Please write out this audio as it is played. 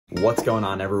What's going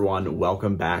on, everyone?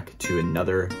 Welcome back to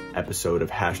another episode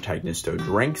of Hashtag Nisto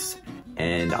Drinks.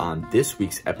 And on this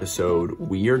week's episode,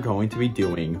 we are going to be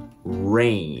doing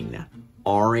Rain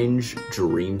Orange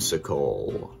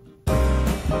Dreamsicle.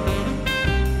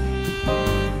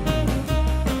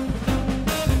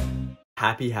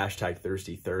 Happy Hashtag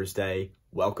Thirsty Thursday.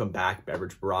 Welcome back,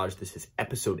 Beverage Barrage. This is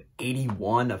episode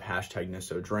 81 of Hashtag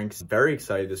Nisto Drinks. Very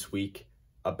excited this week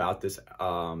about this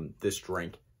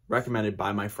drink, recommended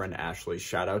by my friend Ashley.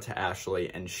 Shout out to Ashley.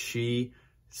 And she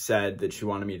said that she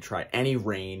wanted me to try any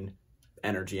Rain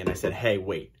energy. And I said, hey,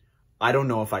 wait, I don't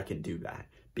know if I can do that,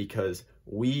 because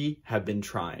we have been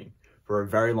trying for a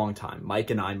very long time. Mike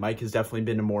has definitely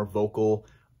been a more vocal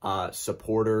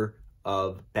supporter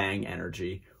of Bang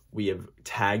Energy. We have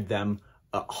tagged them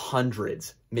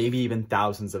hundreds, maybe even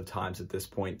thousands of times at this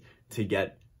point to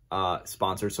get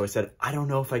sponsored. So I said, I don't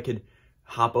know if I could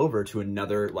hop over to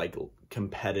another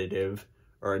competitor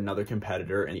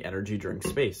in the energy drink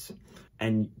space.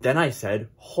 And then I said,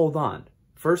 hold on.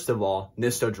 First of all,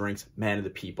 Nisto Drinks, man of the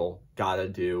people, gotta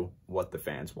do what the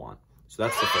fans want. So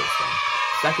that's the first thing.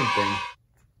 Second thing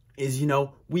is,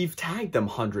 we've tagged them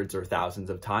hundreds or thousands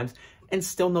of times and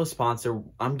still no sponsor.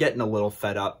 I'm getting a little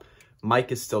fed up.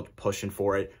 Mike is still pushing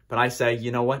for it. But I say,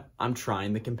 you know what? I'm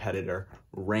trying the competitor.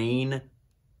 Rain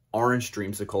Orange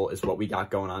Dreamsicle is what we got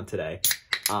going on today.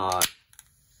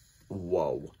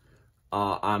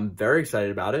 I'm very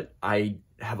excited about it. I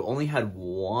have only had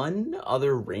one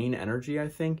other Rain energy, I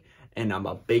think. And I'm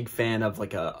a big fan of a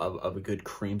good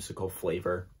creamsicle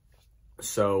flavor.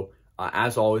 So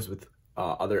as always with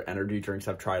other energy drinks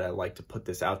I've tried, I like to put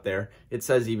this out there. It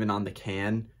says even on the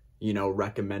can,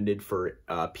 recommended for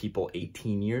people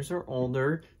 18 years or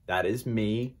older. That is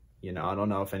me. I don't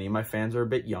know if any of my fans are a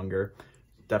bit younger.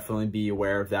 Definitely be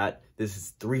aware of that. This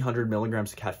is 300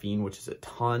 milligrams of caffeine, which is a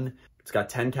ton. It's got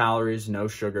 10 calories, no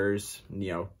sugars,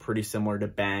 pretty similar to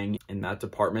Bang in that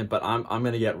department, but I'm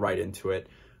going to get right into it.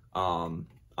 I'm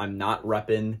not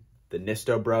repping the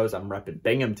Nisto Bros. I'm repping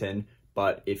Binghamton.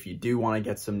 But if you do want to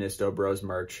get some Nisto Bros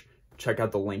merch, check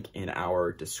out the link in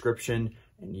our description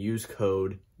and use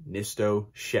code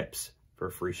NISTOSHIPS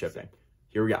for free shipping.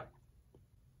 Here we go.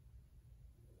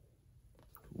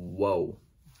 Whoa.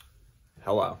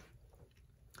 Hello.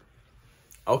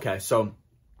 Okay, so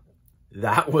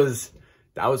that was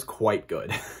quite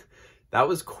good. That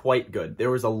was quite good.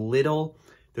 There's a little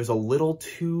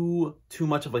too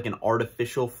much of an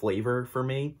artificial flavor for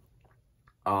me.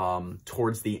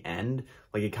 Towards the end,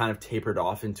 it kind of tapered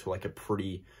off into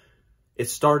it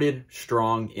started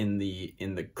strong in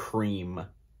the cream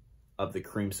of the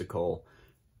creamsicle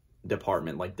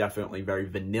department, definitely very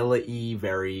vanilla-y,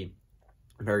 very,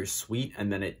 very sweet.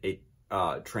 And then it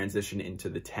transitioned into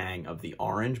the tang of the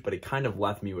orange, but it kind of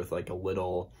left me with a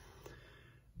little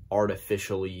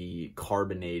artificially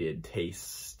carbonated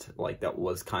taste, that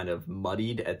was kind of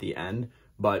muddied at the end.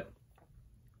 But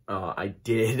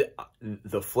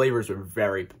the flavors are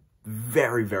very,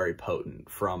 very, very potent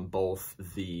from both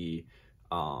the,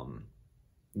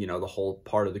 the whole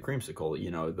part of the creamsicle,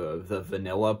 the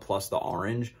vanilla plus the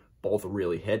orange, both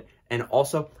really hit. And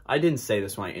also, I didn't say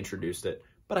this when I introduced it,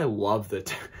 but I love the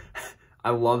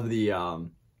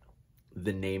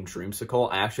name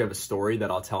Dreamsicle. I actually have a story that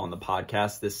I'll tell on the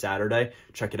podcast this Saturday.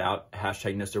 Check it out.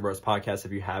 Hashtag Nisto Bros podcast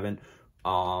if you haven't.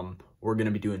 We're going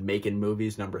to be doing Making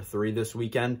Movies #3 this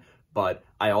weekend, but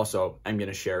I also am going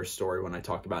to share a story when I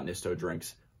talk about Nisto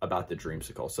Drinks about the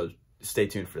Dreamsicle, so stay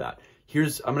tuned for that.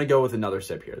 I'm going to go with another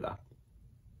sip here, though.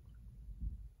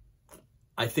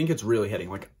 I think it's really hitting.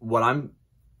 What I'm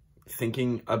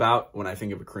thinking about when I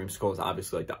think of a creamsicle is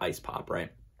obviously the ice pop,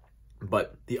 right?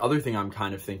 But the other thing I'm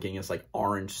kind of thinking is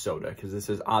orange soda, because this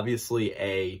is obviously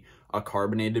a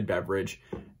carbonated beverage,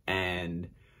 and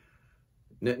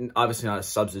obviously not a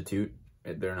substitute.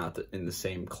 They're not in the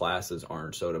same class as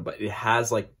orange soda, but it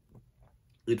has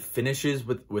it finishes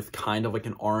with kind of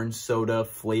an orange soda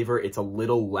flavor. It's a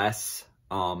little less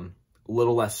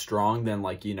strong than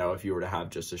if you were to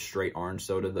have just a straight orange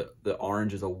soda. The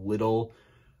orange is a little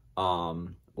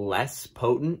less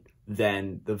potent.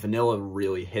 Then the vanilla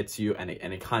really hits you, and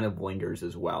it kind of lingers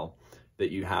as well,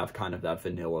 that you have kind of that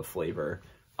vanilla flavor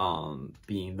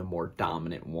being the more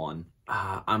dominant one.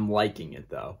 I'm liking it,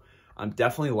 though. I'm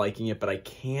definitely liking it, but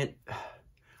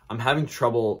I'm having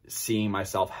trouble seeing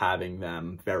myself having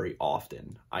them very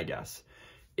often, I guess.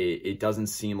 It doesn't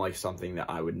seem like something that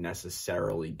I would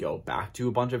necessarily go back to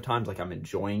a bunch of times. I'm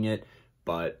enjoying it,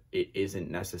 but it isn't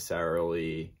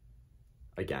necessarily,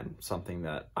 again, something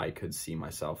that I could see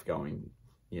myself going,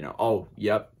 oh,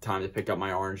 yep, time to pick up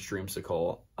my orange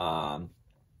Dreamsicle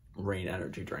Rain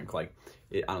energy drink. I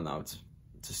don't know, it's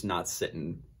just not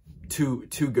sitting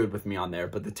too good with me on there,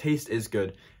 but the taste is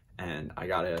good, and I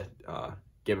gotta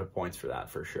give it points for that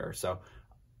for sure. So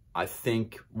I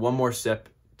think one more sip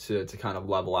to kind of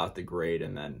level out the grade,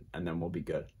 and then we'll be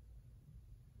good.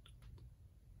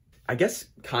 I guess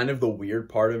kind of the weird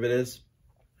part of it is,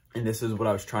 and this is what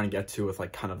I was trying to get to with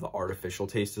like kind of the artificial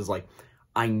taste, is like,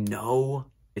 I know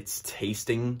it's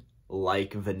tasting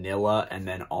like vanilla and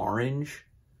then orange,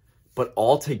 but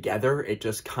all together it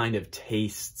just kind of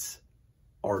tastes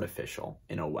artificial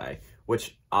in a way,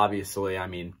 which obviously, I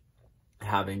mean,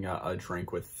 having a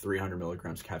drink with 300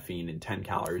 milligrams caffeine and 10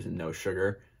 calories and no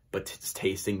sugar, but it's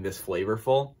tasting this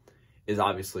flavorful is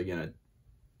obviously gonna,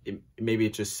 maybe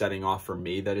it's just setting off for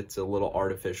me that it's a little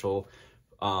artificial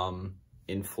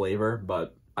in flavor,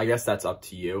 but I guess that's up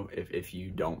to you if you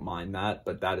don't mind that.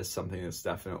 But that is something that's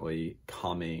definitely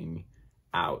coming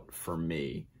out for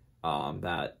me.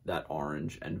 That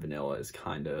orange and vanilla is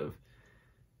kind of,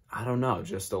 I don't know,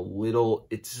 just a little,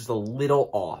 it's just a little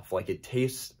off. Like, it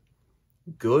tastes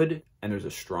good and there's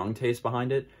a strong taste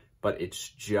behind it, but it's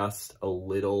just a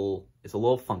little, it's a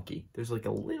little funky. There's like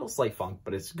a little slight funk,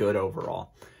 but it's good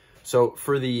overall. So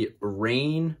for the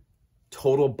Reign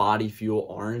Total Body Fuel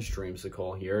Orange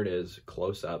Dreamsicle, here it is,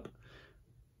 close up.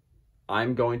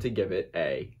 I'm going to give it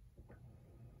a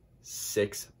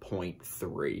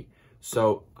 6.3.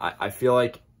 So I feel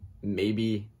like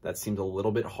maybe that seems a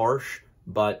little bit harsh,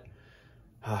 but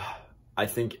I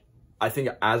think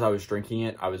as I was drinking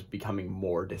it, I was becoming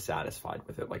more dissatisfied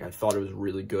with it. Like, I thought it was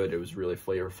really good. It was really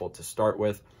flavorful to start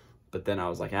with, but then I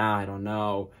was like, I don't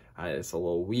know. It's a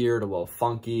little weird, a little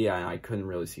funky, and I couldn't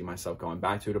really see myself going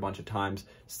back to it a bunch of times.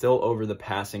 Still over the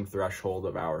passing threshold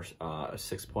of our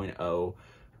 6.0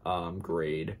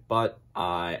 grade, but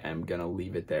I am going to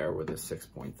leave it there with a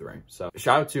 6.3. So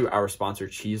shout out to our sponsor,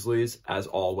 Cheesley's. As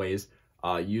always,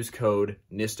 use code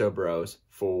NISTOBROS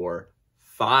for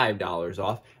 $5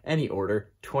 off any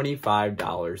order,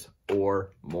 $25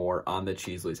 or more on the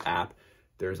Cheesley's app.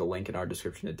 There's a link in our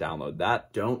description to download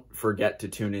that. Don't forget to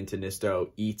tune into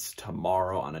Nisto Eats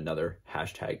tomorrow on another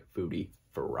 #Foodie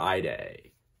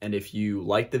Friday. And if you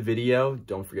like the video,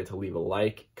 don't forget to leave a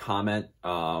like, comment.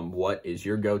 What is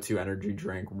your go-to energy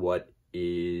drink?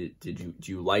 Do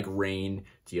you like Reign?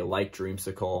 Do you like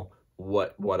Dreamsicle?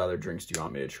 What other drinks do you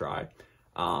want me to try?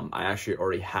 I actually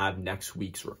already have next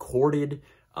week's recorded,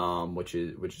 which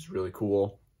is really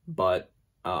cool. But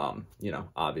you know,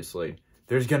 obviously,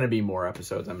 there's going to be more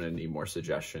episodes. I'm going to need more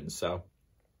suggestions. So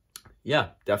yeah,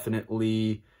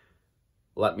 definitely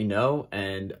let me know.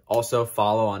 And also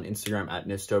follow on Instagram at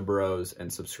NistoBros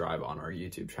and subscribe on our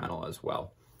YouTube channel as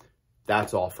well.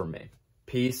 That's all from me.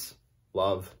 Peace,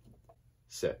 love,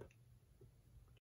 sip.